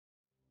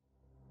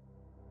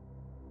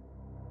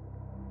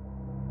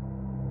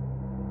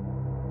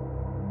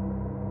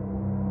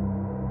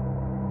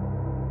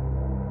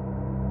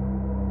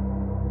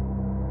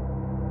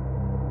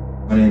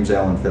My name's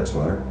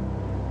Fitzwater,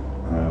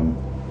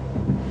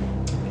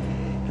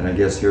 and I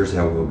guess here's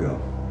how we'll go.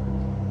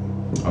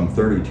 I'm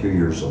 32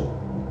 years old.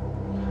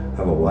 I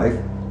have a wife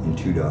and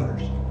 2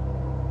 daughters.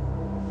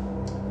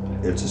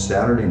 It's a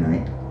Saturday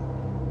night.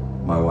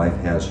 My wife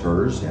has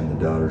hers and the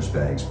daughter's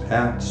bags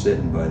packed,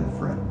 sitting by the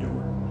front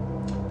door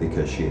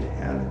because she had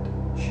had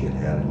it. She had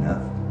had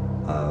enough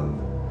of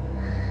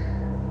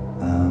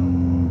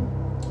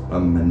a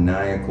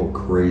maniacal,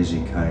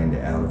 crazy kind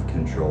of out of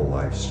control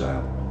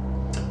lifestyle.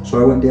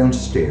 So I went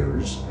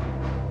downstairs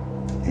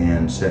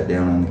and sat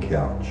down on the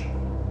couch,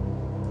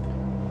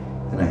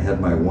 and I had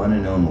my one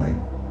and only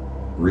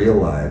real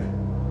live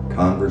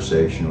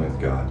conversation with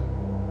God,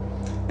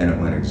 and it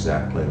went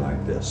exactly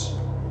like this.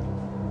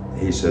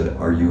 He said,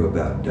 "Are you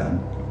about done?"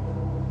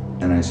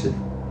 And I said,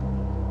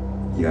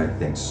 "Yeah, I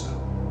think so."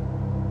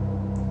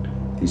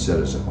 He said,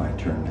 "Is it my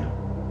turn now?"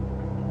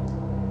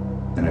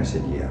 And I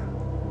said, "Yeah,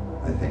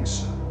 I think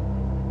so."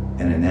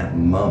 And in that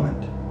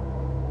moment,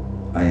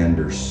 I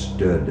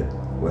understood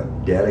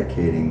what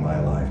dedicating my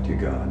life to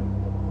God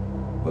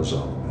was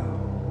all about.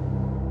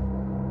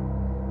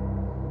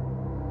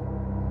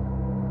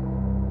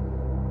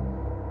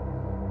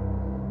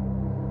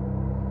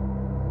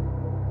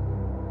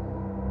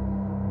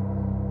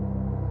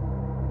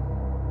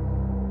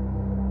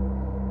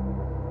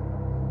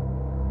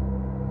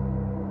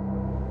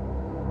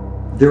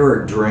 There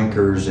are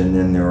drinkers, and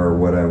then there are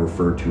what I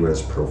refer to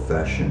as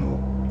professional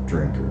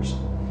drinkers.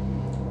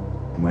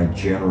 My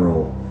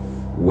general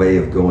way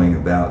of going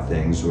about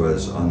things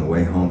was on the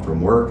way home from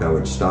work, I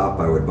would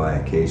stop, I would buy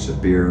a case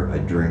of beer,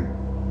 I'd drink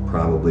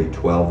probably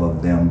 12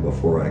 of them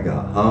before I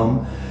got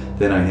home.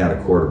 Then I had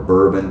a quart of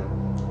bourbon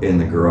in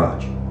the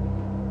garage,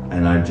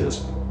 and I'd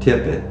just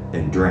tip it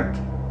and drink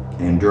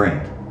and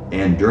drink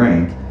and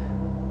drink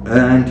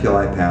until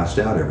I passed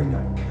out every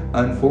night.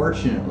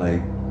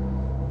 Unfortunately,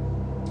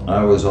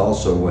 I was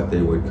also what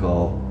they would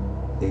call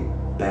a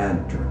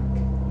bad drink.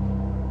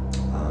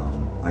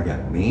 I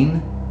got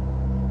mean,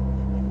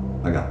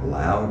 I got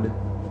loud.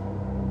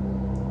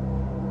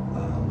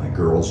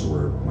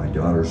 My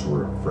daughters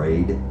were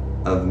afraid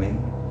of me,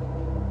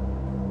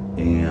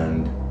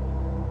 and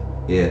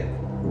it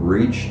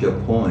reached a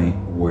point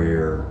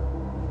where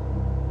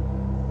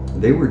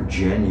they were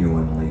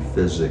genuinely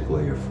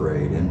physically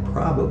afraid, and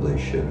probably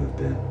should have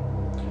been,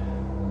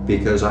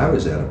 because I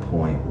was at a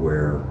point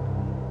where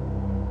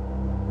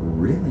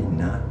really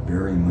not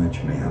very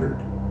much mattered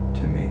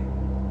to me.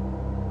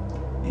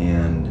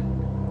 And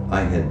I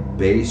had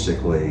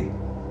basically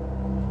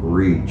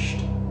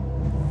reached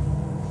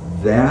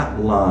that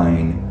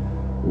line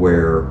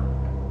where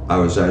I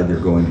was either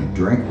going to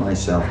drink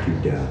myself to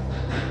death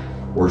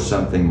or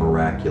something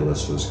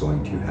miraculous was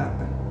going to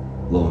happen.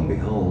 Lo and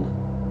behold,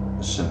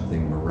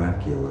 something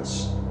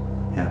miraculous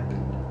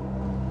happened.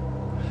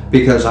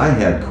 Because I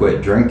had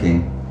quit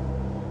drinking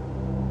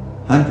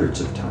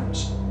hundreds of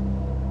times.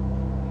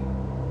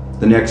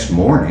 The next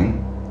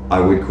morning, I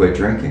would quit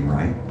drinking,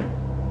 right?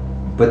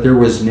 But there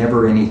was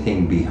never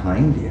anything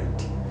behind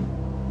it.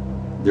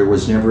 There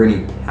was never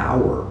any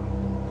power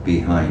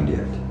behind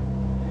it.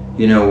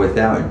 You know,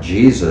 without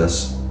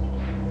Jesus,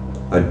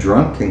 a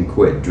drunk can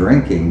quit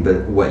drinking,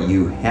 but what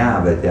you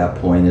have at that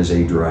point is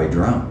a dry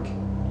drunk.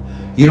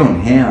 You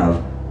don't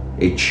have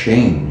a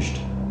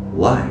changed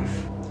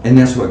life. And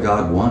that's what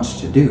God wants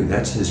to do.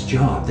 That's His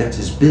job. That's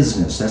His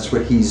business. That's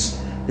what He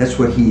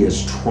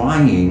is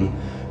trying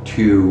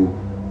to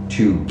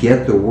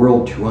get the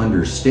world to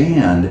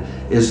understand,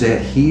 is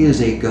that He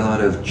is a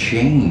God of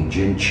change,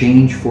 and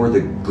change for the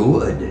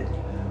good.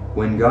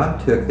 When God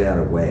took that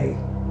away,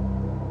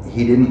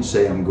 He didn't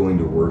say, "I'm going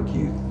to work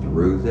you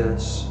through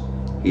this."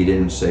 He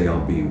didn't say,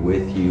 "I'll be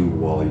with you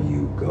while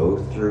you go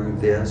through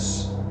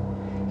this."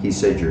 He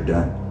said, "You're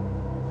done."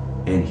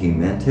 And He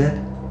meant it,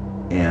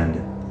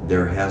 and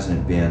there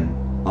hasn't been,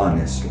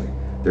 honestly,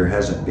 there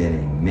hasn't been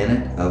a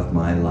minute of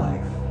my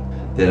life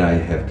that I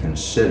have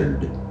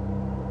considered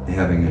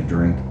having a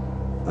drink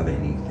of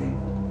anything.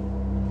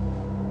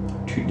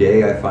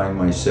 Today I find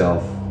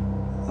myself,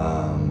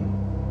 I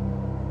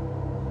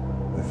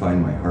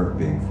find my heart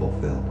being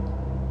fulfilled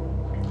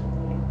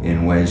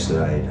in ways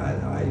that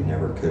I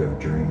never could have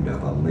dreamed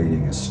of. I'm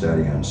leading a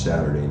study on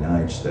Saturday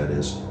nights that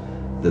is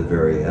the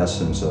very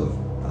essence of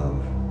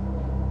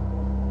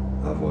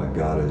what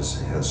God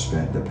has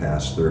spent the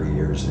past 30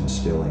 years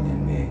instilling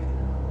in me.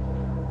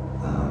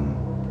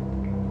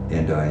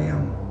 And I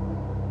am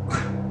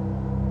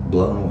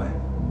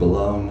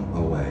blown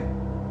away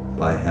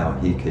by how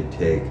He could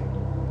take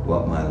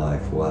what my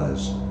life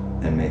was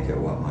and make it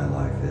what my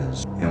life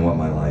is. And what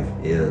my life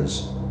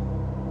is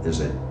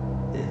a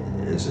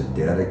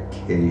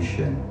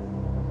dedication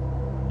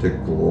to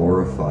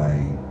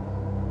glorifying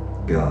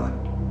God,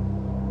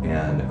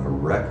 and a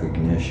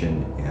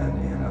recognition and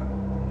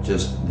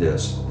just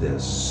this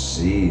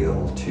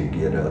zeal to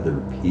get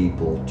other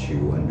people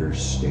to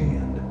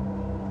understand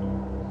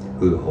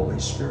who the Holy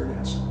Spirit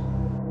is.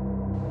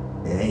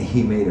 And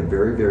He made it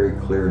very, very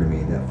clear to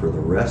me that for the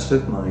rest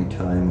of my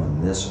time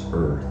on this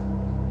earth,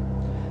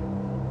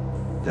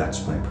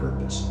 that's my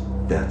purpose.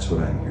 That's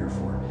what I'm here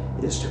for,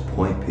 is to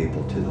point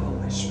people to the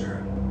Holy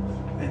Spirit.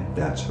 And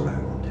that's what I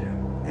will do.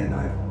 And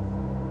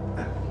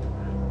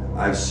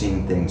I've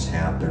seen things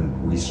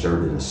happen. We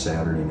started a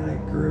Saturday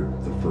night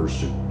group the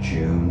 1st of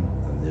June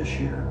of this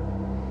year.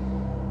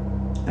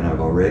 And I've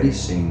already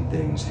seen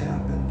things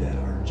happen that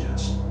are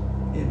just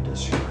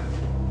indescribable.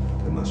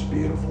 The most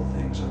beautiful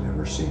things I've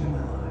ever seen in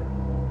my life.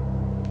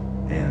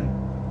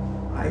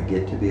 And I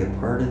get to be a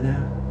part of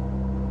that,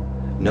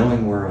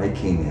 knowing where I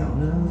came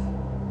out of.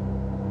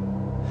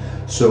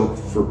 So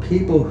for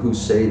people who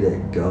say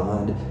that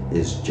God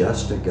is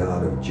just a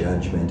God of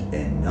judgment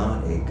and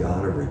not a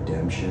God of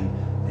redemption,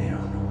 they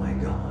don't know my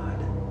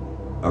God.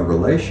 A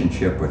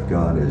relationship with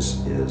God is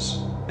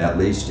at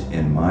least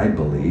in my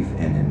belief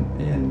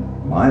and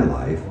in my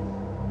life,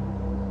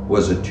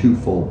 was a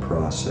twofold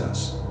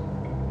process.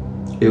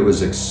 It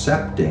was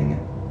accepting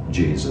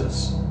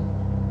Jesus,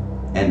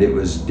 and it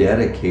was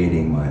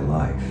dedicating my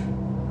life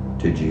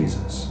to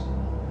Jesus.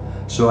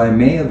 So I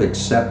may have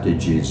accepted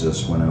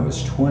Jesus when I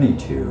was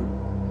 22,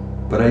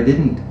 but I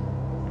didn't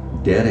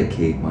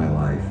dedicate my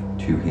life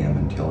to him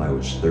until I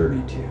was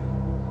 32.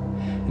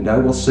 And I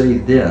will say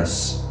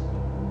this,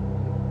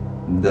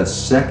 the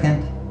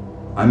second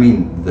I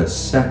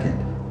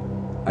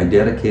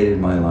dedicated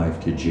my life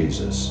to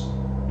Jesus,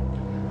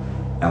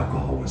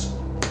 alcohol was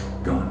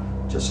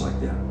gone, just like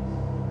that.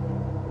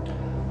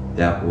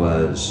 That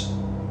was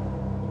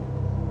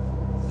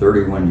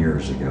 31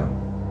 years ago.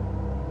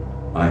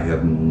 I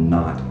have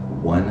not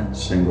one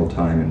single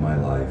time in my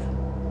life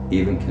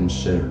even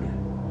considered it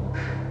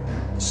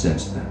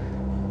since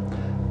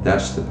then.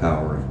 That's the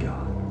power of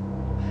God.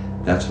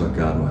 That's what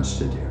God wants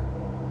to do.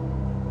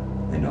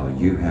 And all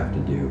you have to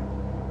do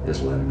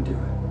is let him do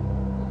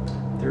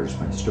it. There's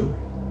my story.